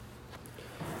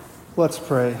Let's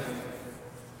pray.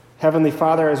 Heavenly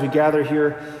Father, as we gather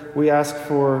here, we ask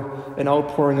for an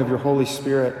outpouring of your Holy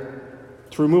Spirit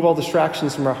to remove all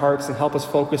distractions from our hearts and help us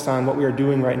focus on what we are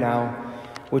doing right now,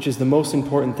 which is the most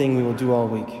important thing we will do all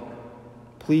week.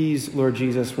 Please, Lord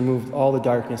Jesus, remove all the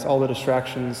darkness, all the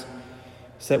distractions,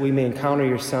 so that we may encounter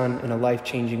your Son in a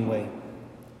life-changing way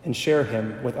and share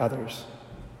him with others.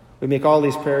 We make all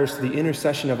these prayers to the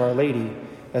intercession of Our Lady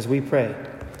as we pray.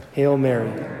 Hail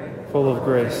Mary, full of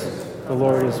grace, the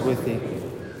Lord is with thee.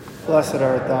 Blessed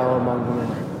art thou among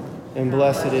women, and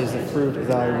blessed is the fruit of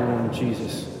thy womb,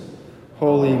 Jesus.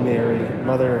 Holy Mary,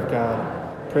 Mother of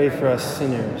God, pray for us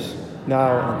sinners,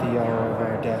 now and at the hour of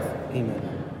our death.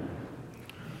 Amen.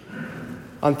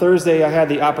 On Thursday, I had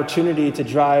the opportunity to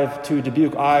drive to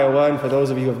Dubuque, Iowa, and for those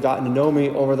of you who have gotten to know me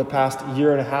over the past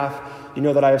year and a half, you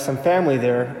know that I have some family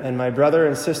there, and my brother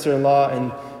and sister-in-law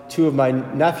and two of my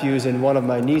nephews and one of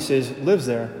my nieces lives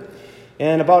there.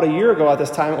 And about a year ago at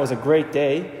this time, it was a great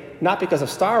day, not because of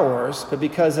Star Wars, but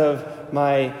because of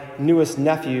my newest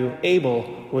nephew,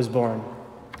 Abel, was born.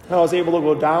 And I was able to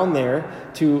go down there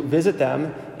to visit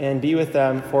them and be with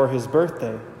them for his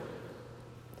birthday.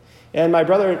 And my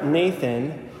brother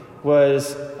Nathan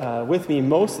was with me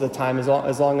most of the time, as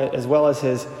well as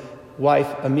his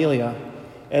wife Amelia.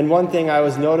 And one thing I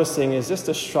was noticing is just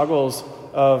the struggles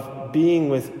of being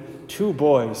with two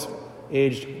boys,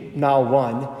 aged now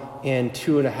 1 and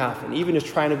 2.5. And even just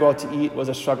trying to go out to eat was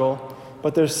a struggle.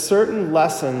 But there's certain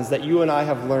lessons that you and I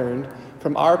have learned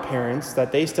from our parents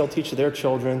that they still teach to their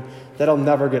children that'll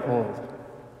never get old.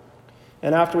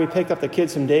 And after we picked up the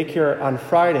kids from daycare on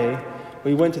Friday,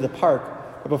 we went to the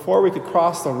park. But before we could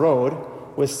cross the road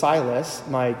with Silas,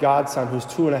 my godson, who's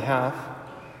 2.5,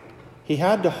 he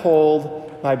had to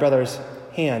hold my brother's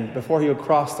hand before he would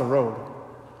cross the road.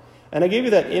 And I gave you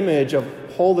that image of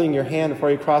holding your hand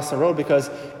before you cross the road because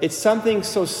it's something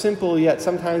so simple, yet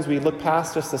sometimes we look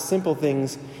past just the simple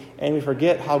things and we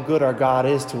forget how good our God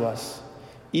is to us,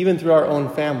 even through our own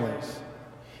families.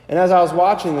 And as I was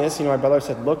watching this, my brother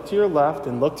said, look to your left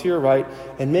and look to your right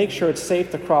and make sure it's safe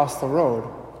to cross the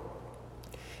road.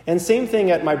 And same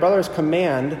thing at my brother's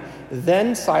command,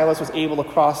 then Silas was able to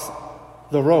cross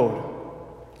the road.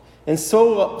 And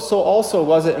so also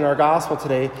was it in our gospel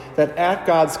today that at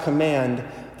God's command,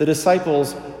 the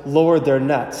disciples lowered their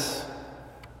nets.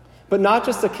 But not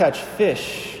just to catch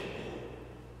fish,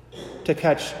 to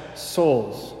catch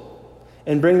souls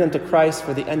and bring them to Christ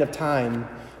for the end of time.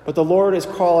 But the Lord is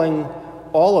calling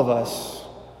all of us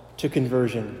to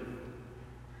conversion.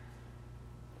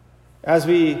 As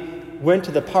we went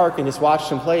to the park and just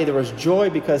watched him play, there was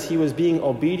joy because he was being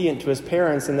obedient to his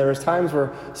parents, and there was times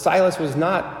where Silas was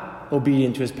not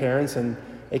obedient to his parents, and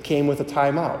it came with a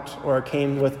timeout, or it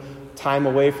came with time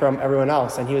away from everyone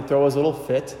else, and he would throw his little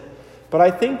fit. But I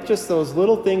think just those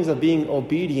little things of being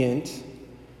obedient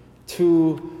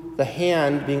to the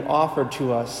hand being offered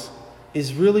to us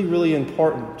is really, really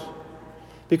important.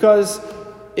 Because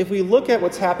if we look at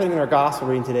what's happening in our gospel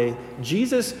reading today,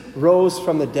 Jesus rose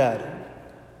from the dead.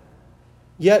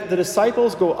 Yet the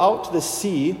disciples go out to the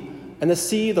sea, and the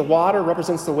sea, the water,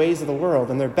 represents the ways of the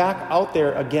world, and they're back out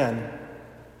there again.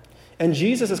 And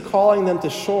Jesus is calling them to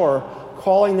shore,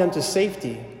 calling them to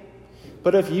safety.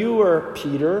 But if you were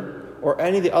Peter or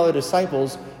any of the other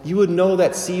disciples, you would know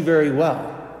that sea very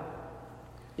well.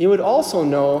 You would also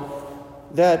know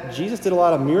that Jesus did a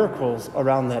lot of miracles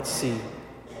around that sea.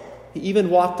 He even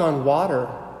walked on water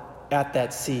at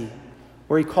that sea,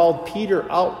 where he called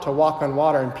Peter out to walk on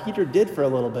water, and Peter did for a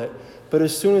little bit. But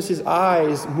as soon as his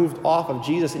eyes moved off of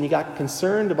Jesus and he got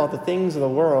concerned about the things of the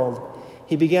world,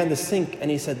 he began to sink, and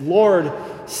he said, Lord,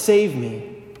 save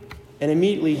me. And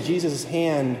immediately Jesus'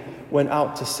 hand went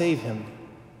out to save him.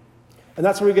 And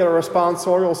that's where we get our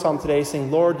responsorial psalm today,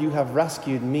 saying, Lord, you have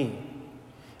rescued me.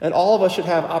 And all of us should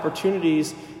have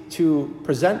opportunities to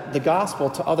present the gospel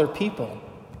to other people.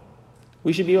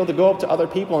 We should be able to go up to other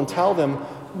people and tell them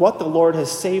what the Lord has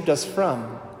saved us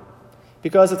from.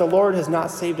 Because if the Lord has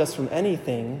not saved us from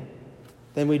anything,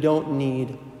 then we don't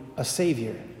need a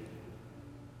Savior.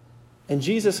 And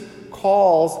Jesus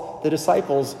calls the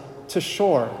disciples to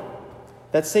shore,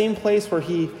 that same place where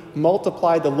he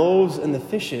multiplied the loaves and the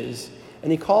fishes.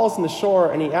 And he calls them to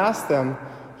shore, and he asked them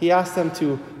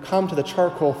to come to the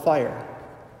charcoal fire.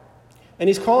 And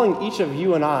he's calling each of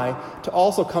you and I to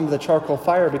also come to the charcoal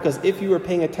fire, because if you were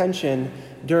paying attention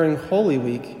during Holy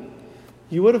Week,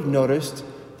 you would have noticed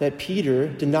that Peter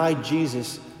denied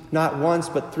Jesus not once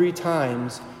but 3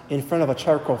 times in front of a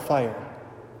charcoal fire.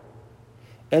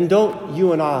 And don't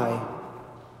you and I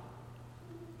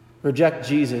reject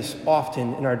Jesus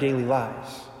often in our daily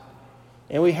lives?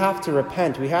 And we have to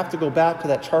repent. We have to go back to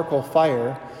that charcoal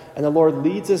fire. And the Lord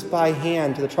leads us by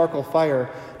hand to the charcoal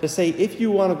fire to say, if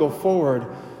you want to go forward,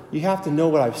 you have to know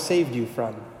what I've saved you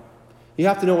from. You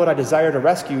have to know what I desire to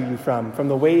rescue you from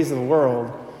the ways of the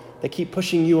world that keep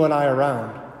pushing you and I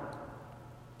around.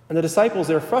 And the disciples,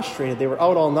 they were frustrated. They were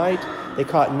out all night. They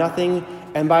caught nothing.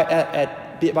 And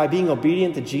by being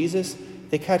obedient to Jesus,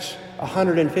 they catch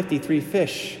 153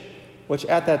 fish, which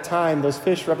at that time, those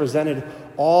fish represented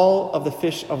all of the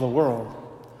fish of the world,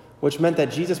 which meant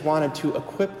that Jesus wanted to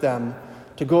equip them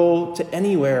to go to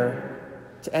anywhere,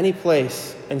 to any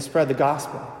place, and spread the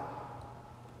gospel.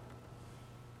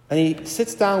 And he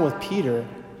sits down with Peter,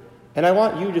 and I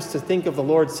want you just to think of the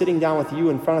Lord sitting down with you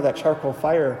in front of that charcoal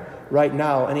fire right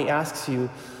now, and he asks you,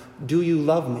 do you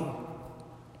love me?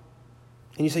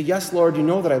 And you say, yes, Lord, you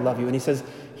know that I love you. And he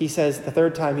says, the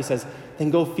third time, he says,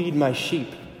 then go feed my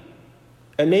sheep.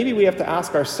 And maybe we have to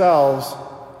ask ourselves,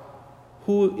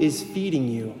 who is feeding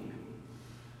you?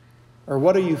 Or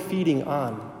what are you feeding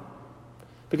on?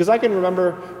 Because I can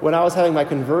remember when I was having my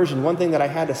conversion, one thing that I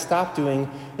had to stop doing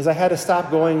is I had to stop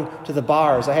going to the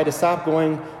bars. I had to stop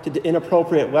going to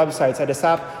inappropriate websites. I had to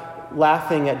stop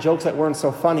laughing at jokes that weren't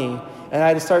so funny. And I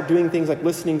had to start doing things like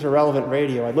listening to relevant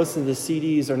radio. I'd listen to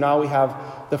CDs, or now we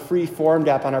have the free Formed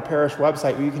app on our parish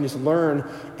website where you can just learn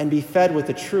and be fed with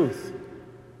the truth.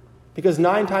 Because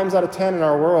 9 times out of 10 in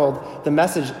our world, the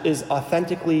message is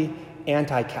authentically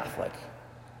anti-Catholic,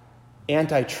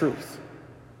 anti-truth.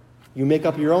 You make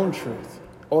up your own truth.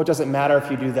 Oh, it doesn't matter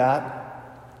if you do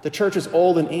that. The church is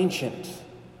old and ancient.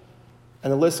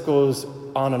 And the list goes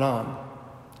on and on.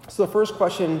 So the first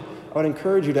question I would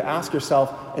encourage you to ask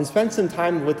yourself and spend some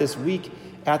time with this week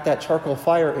at that charcoal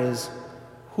fire is,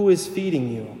 who is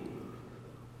feeding you?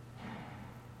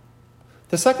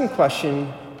 The second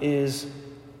question is,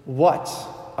 what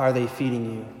are they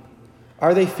feeding you?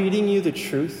 Are they feeding you the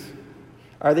truth?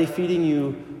 Are they feeding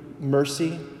you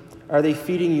mercy? Are they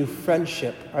feeding you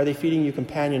friendship? Are they feeding you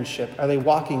companionship? Are they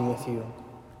walking with you?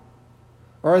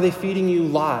 Or are they feeding you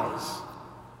lies?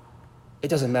 It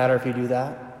doesn't matter if you do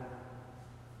that.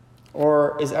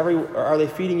 Or are they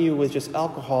feeding you with just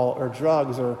alcohol or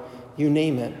drugs or you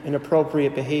name it,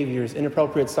 inappropriate behaviors,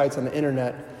 inappropriate sites on the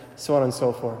internet, so on and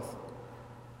so forth?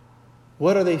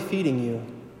 What are they feeding you?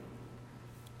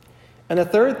 And the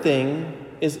third thing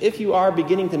is, if you are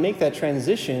beginning to make that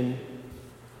transition,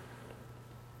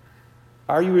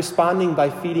 are you responding by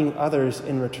feeding others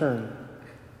in return?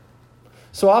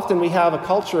 So often we have a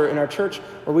culture in our church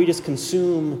where we just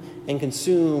consume and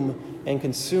consume and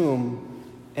consume,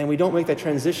 and we don't make that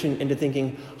transition into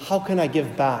thinking, how can I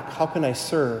give back? How can I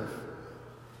serve?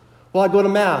 Well, I go to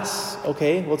Mass.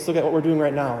 Okay, let's look at what we're doing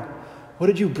right now. What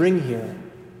did you bring here?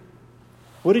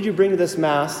 What did you bring to this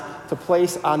Mass to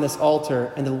place on this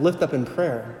altar and to lift up in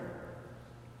prayer?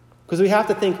 Because we have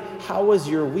to think, how was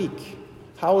your week?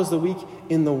 How was the week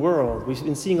in the world? We've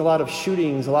been seeing a lot of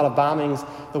shootings, a lot of bombings.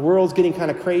 The world's getting kind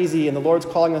of crazy, and the Lord's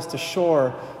calling us to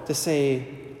shore to say,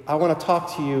 I want to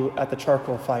talk to you at the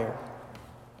charcoal fire.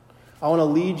 I want to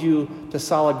lead you to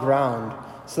solid ground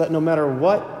so that no matter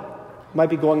what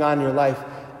might be going on in your life,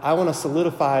 I want to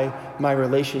solidify my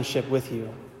relationship with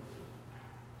you.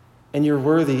 And you're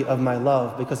worthy of my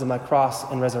love because of my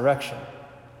cross and resurrection.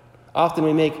 Often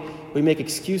we make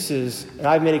excuses, and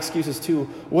I've made excuses too.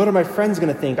 What are my friends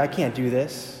going to think? I can't do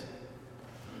this.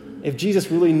 If Jesus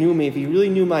really knew me, if he really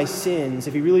knew my sins,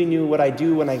 if he really knew what I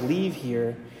do when I leave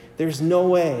here, there's no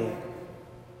way.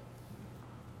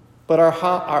 But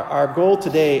our goal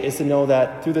today is to know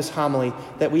that through this homily,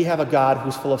 that we have a God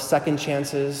who's full of second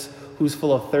chances, who's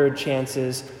full of third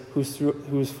chances,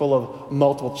 who's full of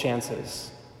multiple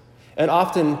chances. And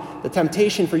often the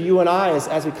temptation for you and I is,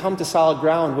 as we come to solid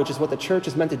ground, which is what the church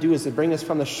is meant to do, is to bring us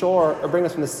from the shore, or bring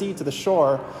us from the sea to the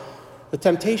shore. The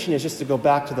temptation is just to go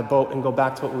back to the boat and go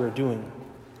back to what we were doing.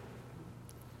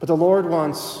 But the Lord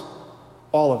wants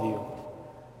all of you.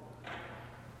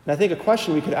 And I think a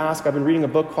question we could ask, I've been reading a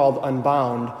book called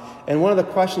Unbound, and one of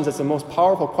the questions that's the most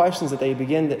powerful questions that they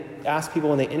begin to ask people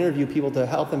when they interview people to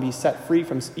help them be set free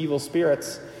from evil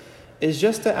spirits is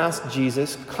just to ask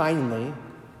Jesus kindly,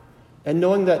 and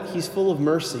knowing that he's full of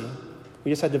mercy.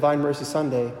 We just had Divine Mercy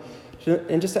Sunday.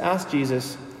 And just to ask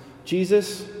Jesus,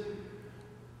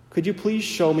 could you please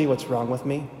show me what's wrong with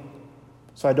me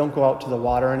so I don't go out to the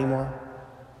water anymore?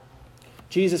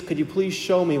 Jesus, could you please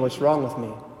show me what's wrong with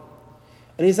me?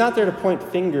 And he's not there to point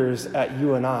fingers at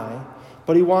you and I,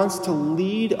 but he wants to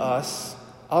lead us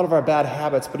out of our bad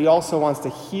habits, but he also wants to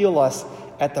heal us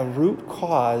at the root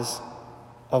cause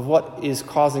of what is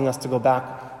causing us to go back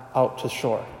out to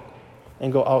shore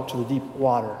and go out to the deep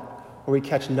water where we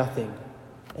catch nothing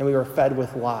and we are fed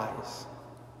with lies.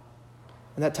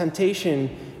 And that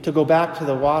temptation to go back to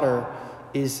the water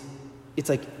it's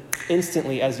like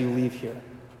instantly as you leave here.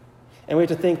 And we have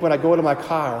to think, when I go to my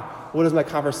car, what does my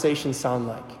conversation sound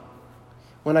like?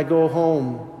 When I go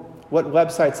home, what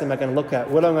websites am I going to look at?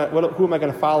 Who am I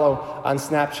going to follow on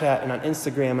Snapchat and on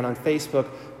Instagram and on Facebook?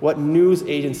 What news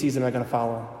agencies am I going to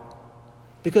follow?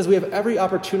 Because we have every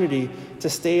opportunity to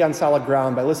stay on solid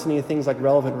ground by listening to things like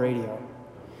Relevant Radio,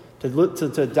 to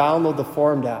download the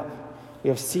Formed app. We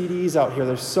have CDs out here.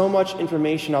 There's so much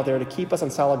information out there to keep us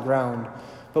on solid ground.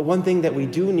 But one thing that we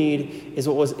do need is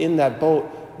what was in that boat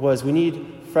was we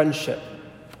need friendship.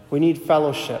 We need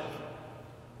fellowship.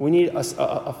 We need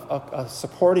a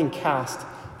supporting cast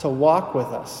to walk with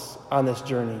us on this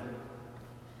journey,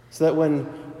 so that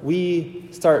when we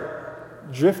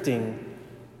start drifting,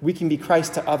 we can be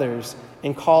Christ to others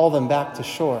and call them back to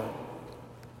shore.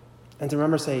 And to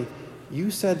remember, say,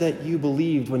 you said that you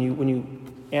believed when you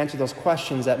answered those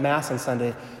questions at Mass on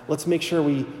Sunday. Let's make sure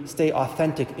we stay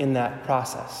authentic in that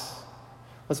process.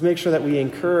 Let's make sure that we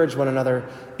encourage one another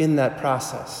in that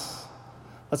process.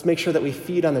 Let's make sure that we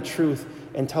feed on the truth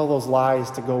and tell those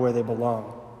lies to go where they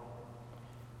belong.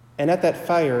 And at that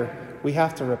fire, we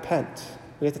have to repent.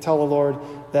 We have to tell the Lord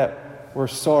that we're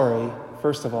sorry,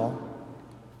 first of all.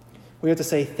 We have to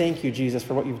say, thank you, Jesus,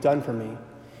 for what you've done for me.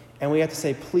 And we have to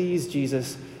say, please,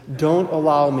 Jesus, don't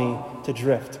allow me to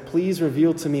drift. Please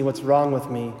reveal to me what's wrong with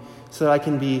me so that I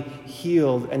can be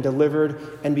healed and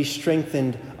delivered and be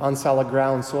strengthened on solid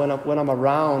ground. So when I'm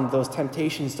around those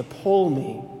temptations to pull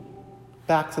me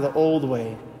back to the old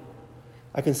way,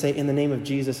 I can say, in the name of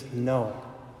Jesus, no.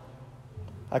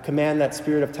 I command that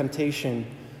spirit of temptation,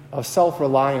 of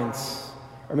self-reliance,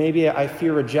 or maybe I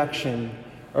fear rejection,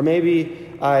 or maybe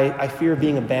I fear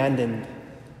being abandoned.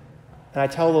 And I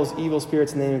tell those evil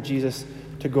spirits in the name of Jesus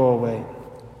to go away.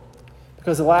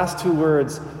 Because the last two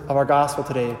words of our gospel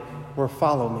today were,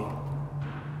 follow me.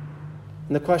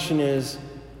 And the question is,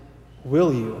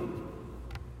 will you?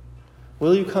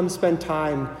 Will you come spend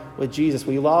time with Jesus?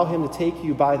 Will you allow him to take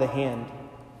you by the hand?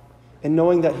 And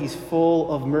knowing that he's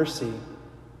full of mercy.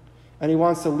 And he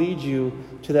wants to lead you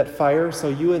to that fire so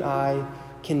you and I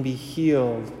can be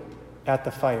healed at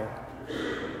the fire.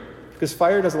 Because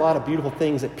fire does a lot of beautiful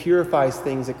things. It purifies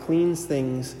things, it cleans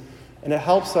things, and it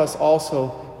helps us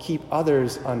also keep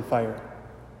others on fire.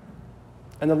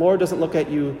 And the Lord doesn't look at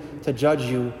you to judge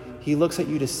you. He looks at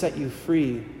you to set you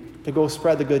free, to go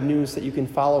spread the good news that you can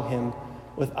follow him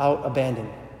without abandon.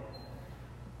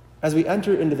 As we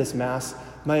enter into this Mass,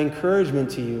 my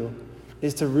encouragement to you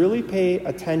is to really pay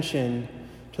attention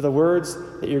to the words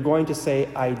that you're going to say,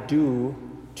 I do,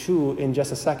 to in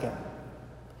just a second.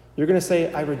 You're going to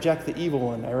say, I reject the evil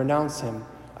one. I renounce him.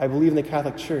 I believe in the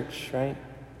Catholic Church, right?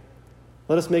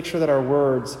 Let us make sure that our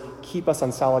words keep us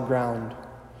on solid ground.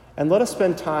 And let us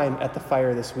spend time at the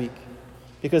fire this week,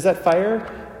 because that fire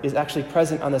is actually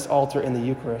present on this altar in the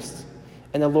Eucharist.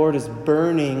 And the Lord is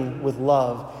burning with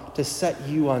love to set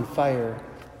you on fire,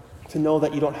 to know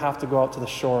that you don't have to go out to the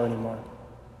shore anymore.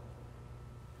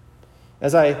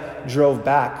 As I drove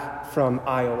back from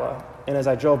Iowa, and as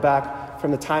I drove back from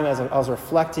the time as I was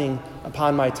reflecting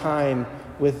upon my time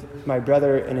with my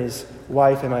brother and his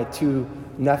wife and my two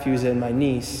nephews and my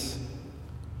niece,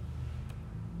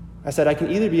 I said, I can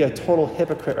either be a total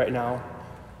hypocrite right now,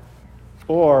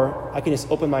 or I can just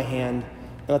open my hand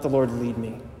and let the Lord lead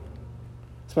me.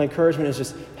 So my encouragement is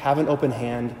just have an open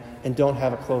hand and don't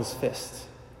have a closed fist.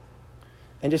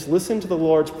 And just listen to the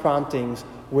Lord's promptings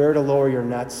where to lower your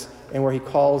nets and where he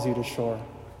calls you to shore.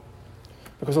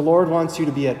 Because the Lord wants you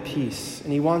to be at peace,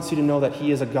 and he wants you to know that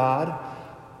he is a God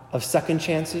of second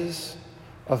chances,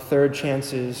 of third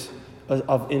chances,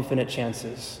 of infinite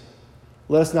chances.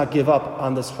 Let us not give up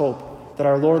on this hope that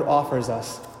our Lord offers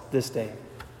us this day.